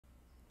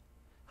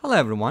Hello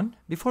everyone.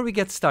 Before we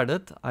get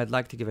started, I'd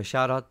like to give a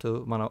shout out to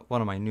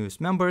one of my newest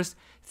members,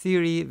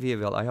 Theory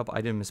Vivel. I hope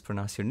I didn't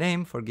mispronounce your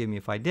name. Forgive me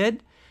if I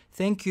did.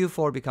 Thank you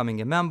for becoming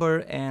a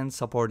member and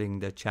supporting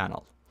the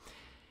channel.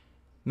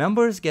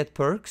 Members get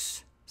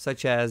perks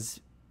such as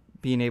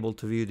being able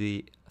to view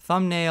the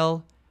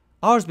thumbnail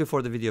hours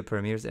before the video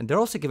premieres, and they're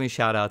also giving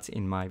shout outs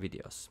in my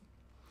videos.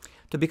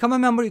 To become a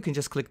member, you can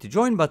just click the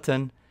join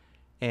button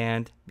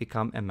and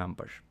become a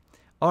member.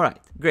 All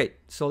right, great.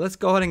 So let's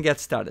go ahead and get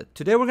started.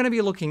 Today we're going to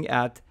be looking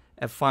at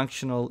a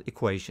functional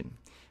equation,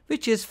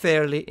 which is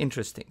fairly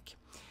interesting.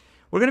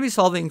 We're going to be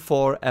solving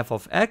for f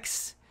of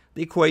x.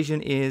 The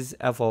equation is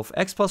f of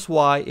x plus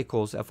y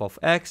equals f of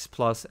x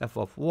plus f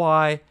of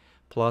y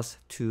plus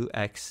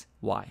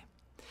 2xy.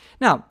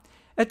 Now,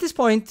 at this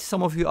point,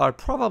 some of you are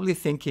probably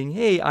thinking,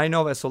 hey, I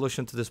know a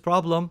solution to this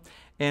problem,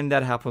 and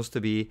that happens to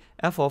be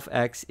f of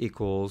x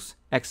equals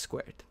x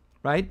squared,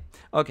 right?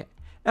 Okay.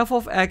 F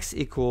of x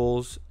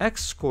equals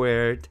x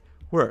squared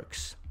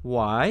works.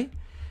 Why?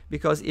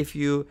 Because if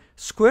you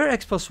square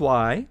x plus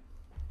y,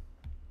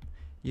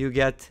 you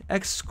get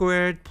x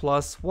squared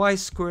plus y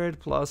squared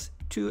plus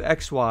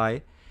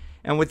 2xy.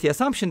 And with the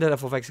assumption that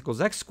f of x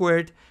equals x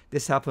squared,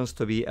 this happens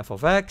to be f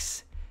of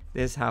x,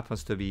 this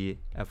happens to be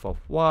f of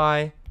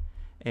y,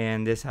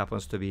 and this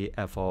happens to be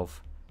f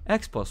of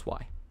x plus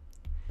y.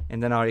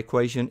 And then our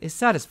equation is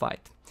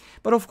satisfied.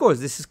 But of course,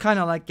 this is kind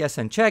of like guess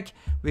and check.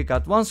 We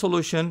got one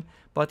solution,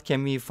 but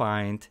can we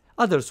find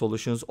other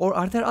solutions, or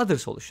are there other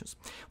solutions?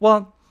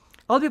 Well,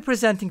 I'll be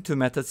presenting two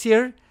methods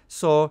here.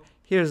 So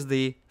here's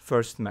the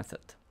first method.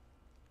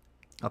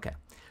 Okay,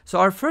 so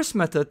our first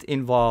method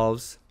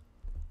involves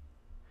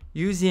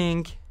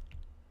using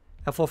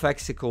f of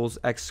x equals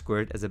x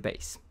squared as a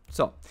base.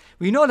 So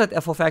we know that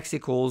f of x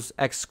equals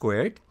x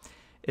squared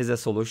is a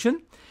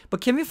solution,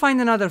 but can we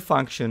find another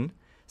function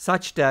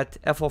such that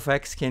f of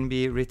x can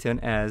be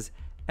written as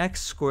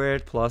x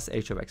squared plus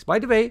h of x? By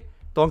the way,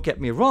 don't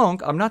get me wrong,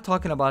 I'm not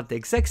talking about the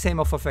exact same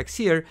f of x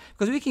here,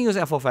 because we can use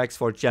f of x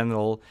for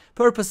general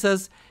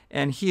purposes,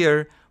 and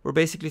here we're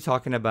basically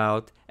talking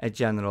about a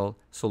general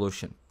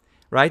solution,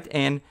 right?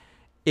 And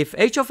if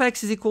h of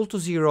x is equal to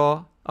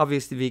 0,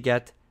 obviously we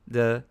get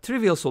the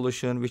trivial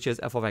solution, which is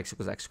f of x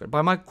equals x squared.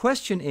 But my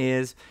question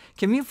is,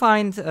 can we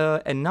find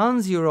a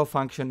non-zero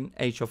function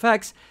h of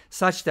x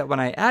such that when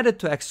I add it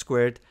to x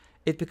squared,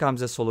 it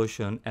becomes a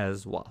solution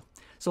as well?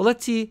 So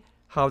let's see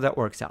how that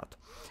works out.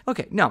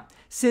 Okay, now,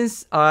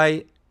 since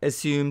I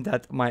assume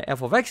that my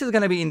f of x is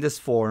going to be in this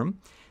form,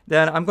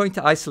 then I'm going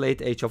to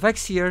isolate h of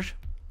x here,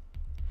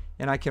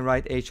 and I can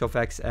write h of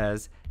x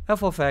as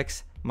f of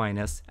x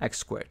minus x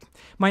squared.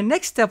 My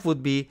next step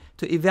would be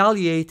to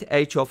evaluate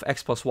h of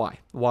x plus y.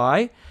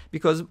 Why?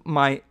 Because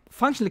my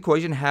functional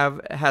equation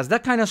has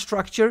that kind of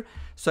structure,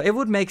 so it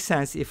would make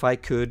sense if I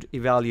could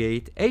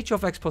evaluate h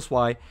of x plus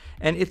y,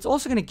 and it's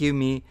also going to give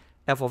me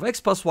f of x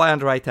plus y on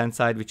the right hand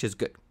side, which is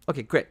good.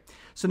 Okay, great.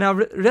 So now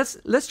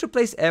let's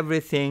replace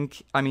everything.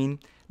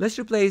 Let's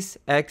replace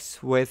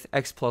x with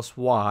x plus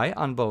y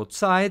on both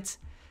sides.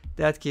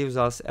 That gives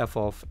us f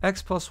of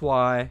x plus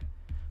y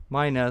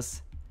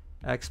minus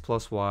x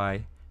plus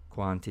y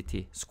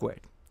quantity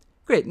squared.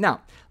 Great.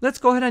 Now let's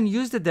go ahead and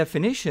use the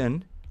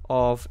definition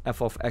of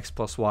f of x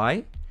plus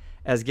y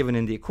as given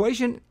in the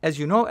equation. As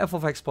you know, f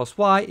of x plus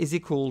y is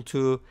equal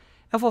to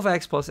f of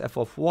x plus f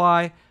of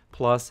y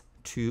plus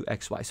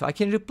 2xy. So I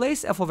can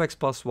replace f of x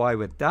plus y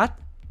with that.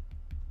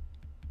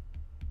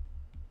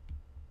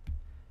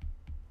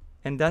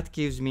 And that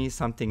gives me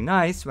something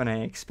nice when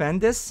I expand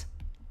this.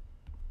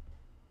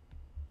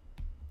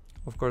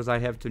 Of course, I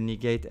have to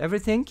negate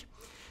everything.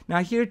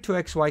 Now here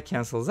 2xy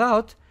cancels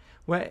out,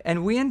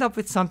 and we end up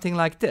with something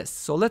like this.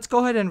 So let's go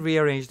ahead and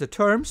rearrange the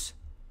terms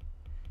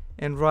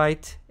and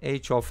write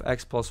h of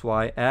x plus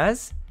y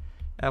as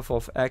f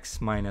of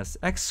x minus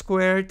x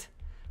squared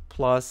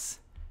plus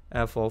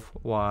f of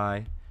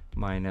y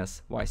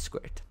minus y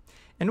squared.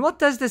 And what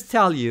does this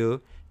tell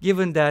you,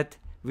 given that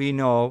we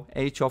know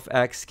h of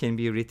x can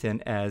be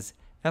written as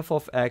f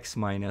of x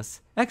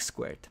minus x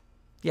squared?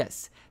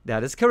 Yes,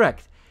 that is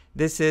correct.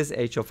 This is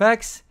h of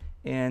x,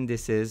 and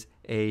this is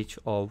h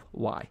of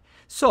y.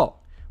 So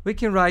we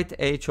can write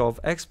h of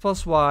x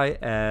plus y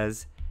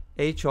as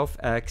h of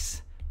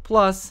x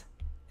plus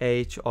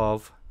h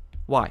of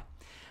y.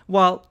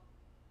 Well,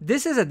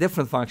 this is a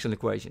different functional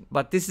equation,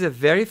 but this is a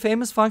very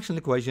famous functional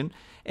equation,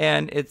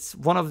 and it's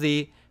one of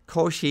the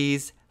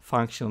Cauchy's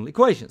functional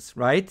equations,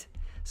 right?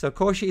 So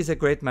Cauchy is a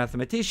great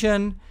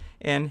mathematician,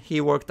 and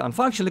he worked on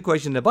functional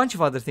equations and a bunch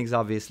of other things,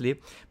 obviously.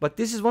 But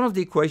this is one of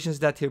the equations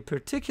that he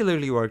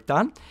particularly worked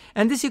on,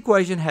 and this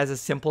equation has a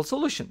simple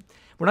solution.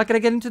 We're not going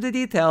to get into the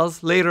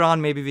details. Later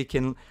on, maybe we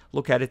can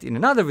look at it in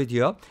another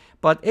video.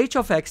 But h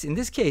of x, in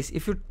this case,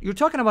 if you're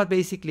talking about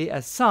basically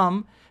a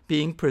sum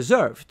being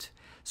preserved.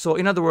 So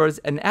in other words,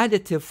 an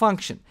additive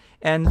function.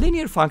 And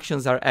linear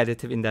functions are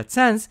additive in that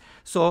sense.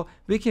 So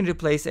we can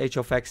replace h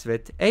of x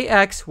with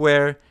ax,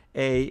 where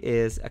a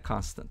is a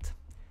constant.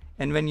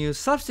 And when you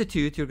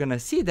substitute, you're going to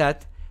see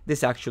that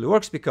this actually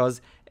works,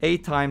 because a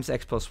times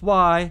x plus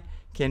y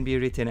can be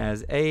written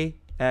as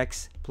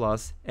x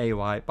plus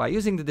ay by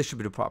using the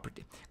distributive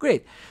property.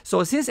 Great.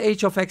 So since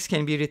h of x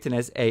can be written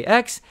as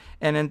ax,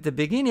 and at the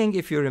beginning,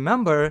 if you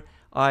remember,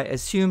 I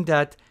assumed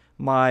that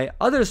my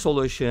other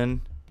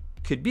solution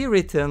could be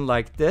written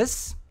like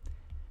this,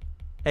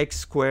 x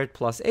squared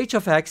plus h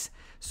of x.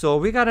 So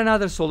we got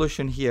another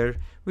solution here,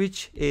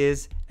 which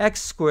is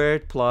x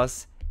squared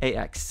plus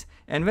ax.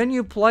 And when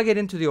you plug it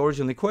into the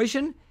original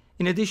equation,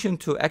 in addition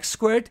to x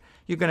squared,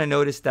 you're going to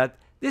notice that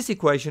this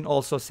equation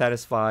also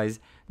satisfies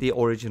the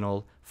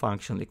original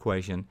functional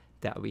equation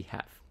that we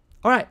have.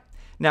 All right,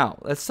 now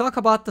let's talk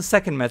about the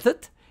second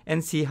method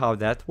and see how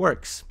that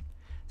works.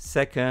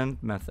 Second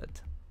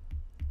method.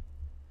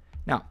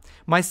 Now,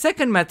 my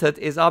second method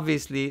is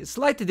obviously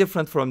slightly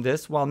different from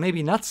this. Well,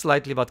 maybe not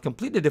slightly, but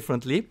completely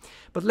differently.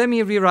 But let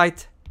me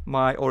rewrite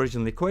my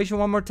original equation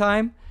one more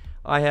time.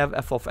 I have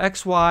f of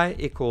xy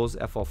equals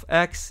f of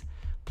x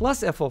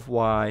plus f of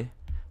y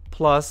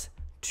plus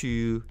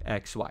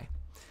 2xy.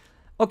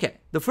 Okay,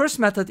 the first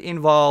method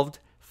involved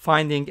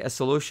finding a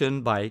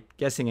solution by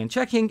guessing and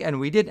checking, and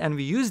we did, and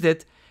we used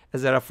it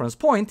as a reference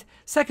point.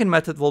 Second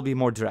method will be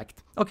more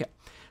direct. Okay,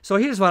 so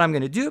here's what I'm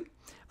going to do.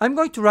 I'm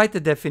going to write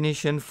the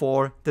definition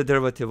for the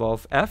derivative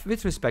of f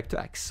with respect to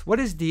x. What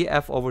is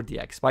df over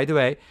dx? By the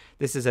way,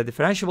 this is a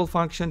differentiable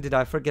function. Did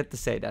I forget to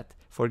say that?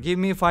 Forgive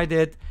me if I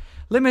did.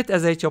 Limit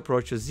as h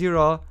approaches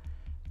 0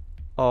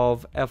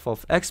 of f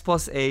of x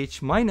plus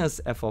h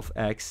minus f of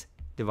x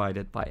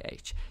divided by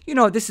h. You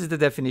know, this is the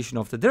definition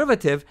of the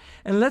derivative.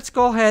 And let's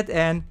go ahead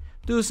and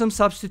do some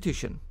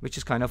substitution, which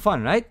is kind of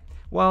fun, right?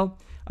 Well,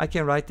 I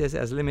can write this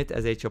as limit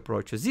as h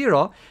approaches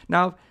 0.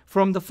 Now,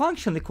 from the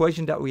functional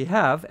equation that we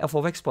have, f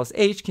of x plus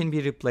h can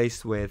be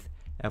replaced with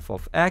f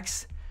of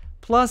x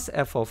plus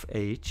f of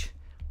h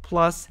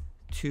plus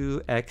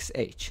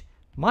 2xh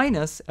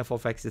minus f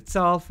of x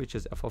itself, which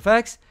is f of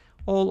x,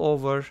 all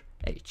over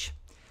h.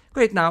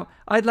 Great, now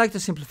I'd like to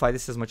simplify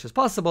this as much as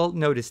possible.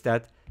 Notice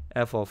that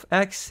f of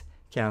x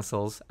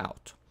cancels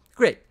out.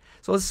 Great,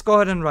 so let's go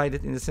ahead and write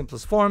it in the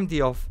simplest form.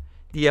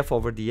 df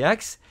over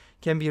dx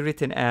can be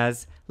written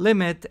as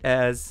limit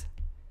as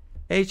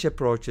h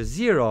approaches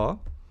 0.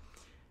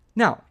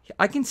 Now,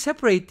 I can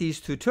separate these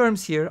two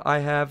terms here. I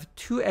have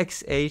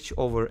 2xh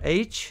over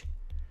h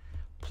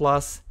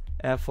plus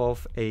f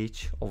of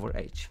h over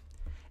h.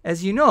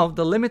 As you know,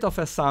 the limit of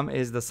a sum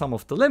is the sum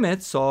of the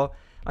limits, so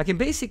I can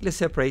basically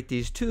separate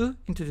these two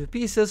into two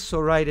pieces. So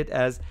write it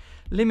as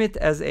limit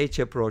as h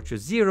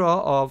approaches 0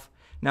 of,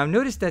 now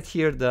notice that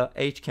here the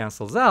h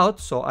cancels out,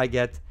 so I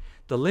get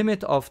the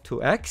limit of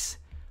 2x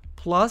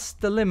plus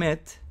the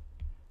limit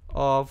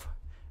of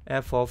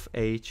f of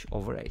h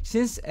over h.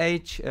 Since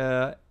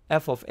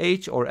f of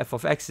h or f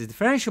of x is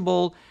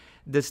differentiable,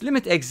 this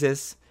limit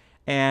exists,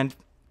 and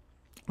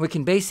we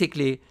can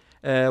basically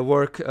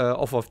work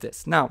off of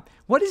this. Now,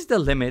 what is the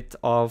limit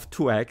of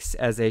 2x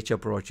as h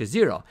approaches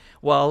 0?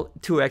 Well,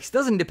 2x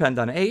doesn't depend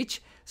on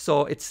h,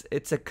 so it's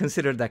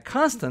considered a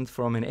constant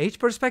from an h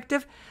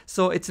perspective,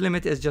 so its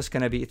limit is just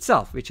going to be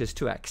itself, which is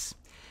 2x.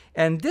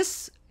 And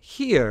this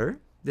here,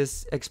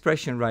 this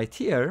expression right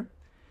here,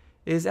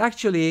 is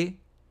actually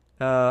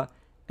a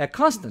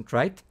constant,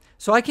 right?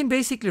 So I can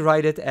basically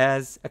write it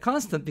as a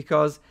constant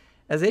because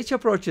as h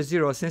approaches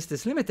 0, since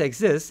this limit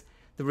exists,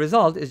 the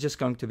result is just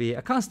going to be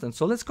a constant.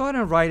 So let's go ahead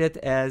and write it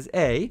as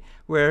a,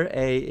 where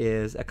a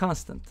is a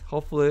constant.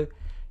 Hopefully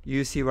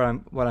you see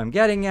what I'm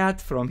getting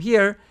at from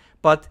here.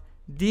 But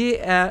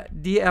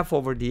df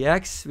over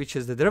dx, which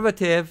is the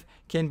derivative,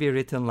 can be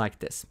written like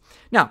this.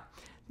 Now,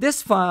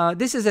 this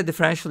is a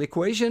differential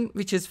equation,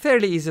 which is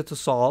fairly easy to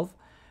solve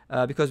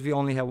because we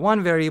only have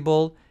one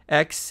variable,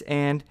 x,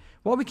 and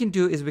what we can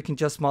do is we can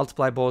just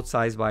multiply both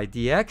sides by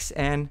dx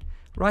and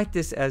write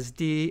this as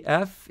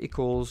df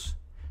equals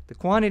the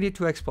quantity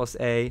 2x plus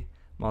a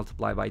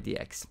multiplied by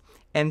dx.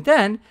 And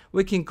then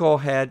we can go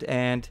ahead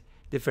and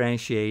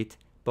differentiate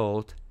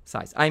both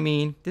sides. I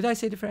mean, did I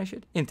say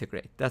differentiate?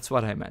 Integrate. That's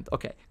what I meant.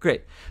 Okay,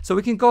 great. So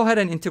we can go ahead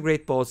and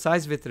integrate both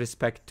sides with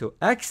respect to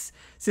x.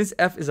 Since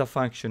f is a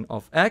function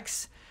of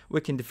x,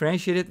 we can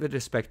differentiate it with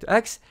respect to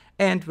x.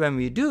 And when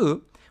we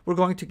do, we're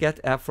going to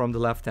get f from the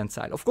left-hand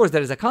side. Of course,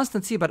 there is a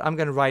constant c, but I'm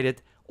going to write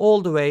it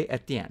all the way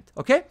at the end.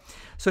 Okay?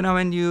 So now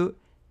when you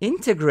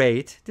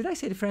integrate, did I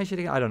say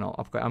differentiating? I don't know.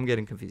 I'm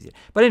getting confused here.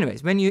 But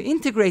anyways, when you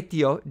integrate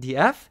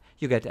df,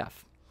 you get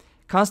f.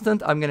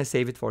 Constant, I'm going to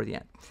save it for the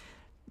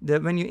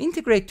end. When you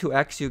integrate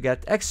 2x, you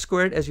get x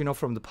squared, as you know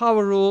from the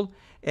power rule.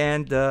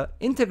 And the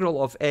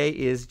integral of a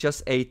is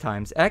just a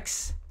times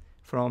x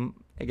from,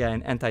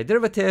 again,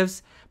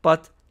 antiderivatives.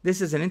 But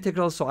this is an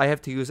integral, so I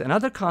have to use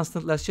another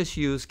constant. Let's just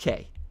use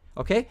k,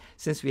 okay?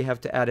 Since we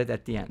have to add it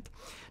at the end.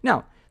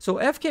 Now, so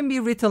f can be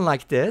written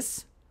like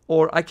this,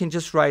 or I can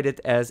just write it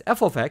as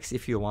f of x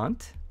if you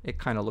want. It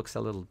kind of looks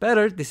a little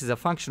better. This is a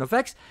function of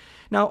x.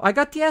 Now, I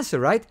got the answer,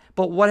 right?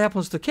 But what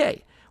happens to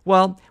k?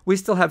 Well, we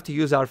still have to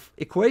use our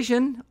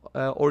equation,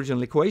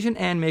 original equation,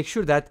 and make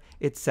sure that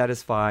it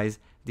satisfies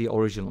the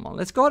original one.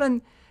 Let's go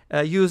ahead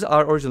and use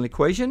our original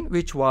equation,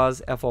 which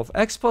was f of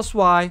x plus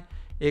y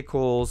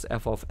equals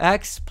f of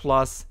x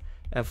plus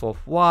f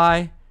of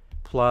y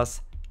plus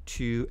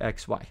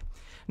 2xy.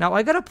 Now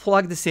I gotta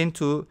plug this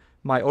into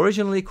my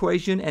original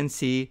equation and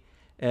see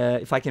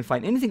if I can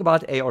find anything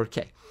about a or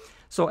k.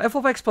 So f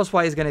of x plus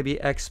y is gonna be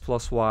x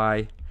plus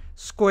y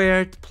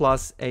squared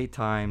plus a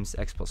times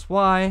x plus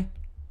y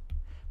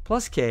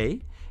plus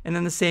k. And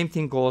then the same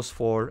thing goes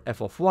for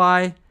f of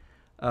y.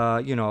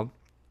 You know,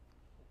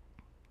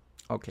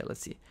 okay,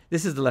 let's see.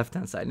 This is the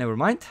left-hand side. Never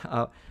mind.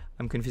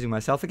 I'm confusing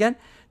myself again.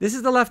 This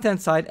is the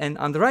left-hand side, and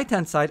on the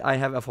right-hand side, I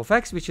have f of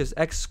x, which is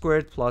x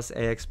squared plus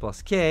ax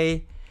plus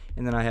k.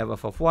 And then I have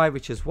f of y,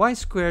 which is y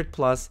squared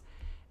plus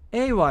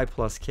ay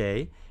plus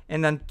k.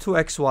 And then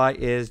 2xy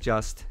is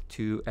just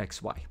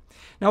 2xy.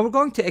 Now we're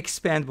going to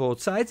expand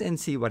both sides and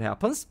see what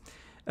happens.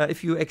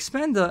 If you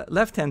expand the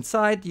left-hand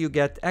side, you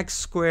get x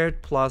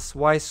squared plus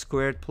y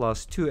squared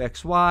plus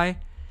 2xy.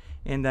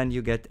 And then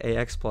you get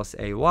ax plus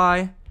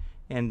ay,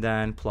 and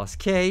then plus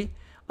k.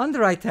 On the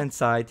right-hand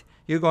side,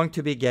 you're going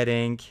to be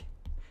getting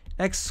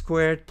x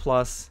squared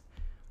plus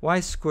y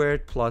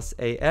squared plus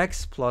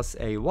ax plus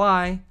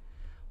ay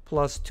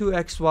plus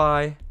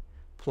 2xy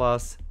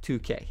plus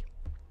 2k.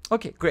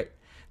 Okay, great.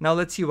 Now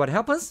let's see what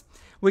happens.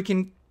 We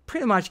can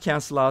pretty much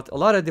cancel out a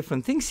lot of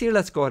different things here.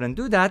 Let's go ahead and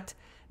do that.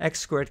 X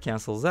squared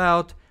cancels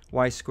out,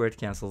 y squared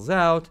cancels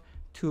out,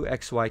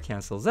 2xy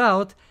cancels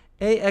out,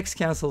 ax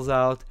cancels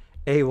out,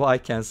 ay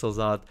cancels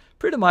out.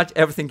 Pretty much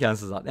everything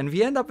cancels out. And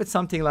we end up with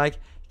something like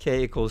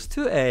k equals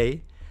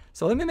 2a.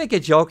 So let me make a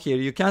joke here.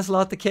 You cancel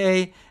out the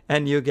k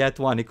and you get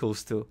 1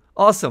 equals 2.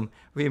 Awesome.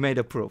 We made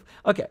a proof.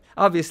 Okay,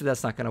 obviously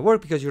that's not going to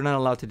work because you're not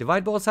allowed to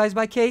divide both sides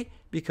by k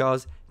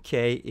because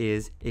k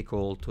is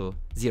equal to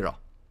 0.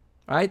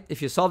 Right?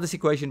 If you solve this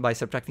equation by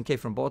subtracting k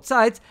from both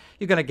sides,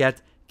 you're going to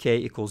get k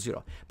equals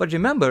 0. But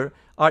remember,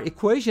 our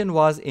equation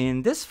was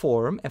in this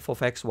form. F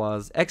of x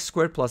was x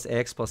squared plus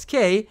ax plus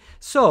k.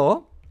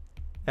 So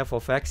f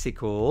of x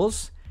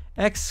equals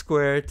x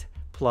squared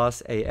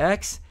plus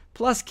ax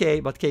plus k,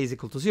 but k is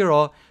equal to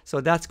 0.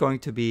 So that's going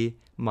to be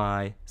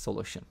my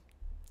solution.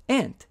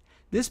 And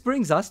this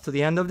brings us to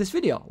the end of this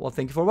video. Well,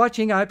 thank you for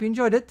watching. I hope you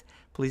enjoyed it.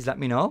 Please let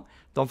me know.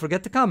 Don't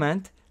forget to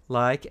comment,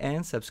 like,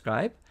 and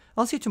subscribe.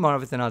 I'll see you tomorrow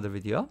with another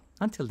video.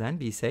 Until then,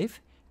 be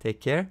safe,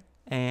 take care,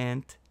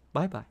 and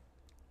bye-bye.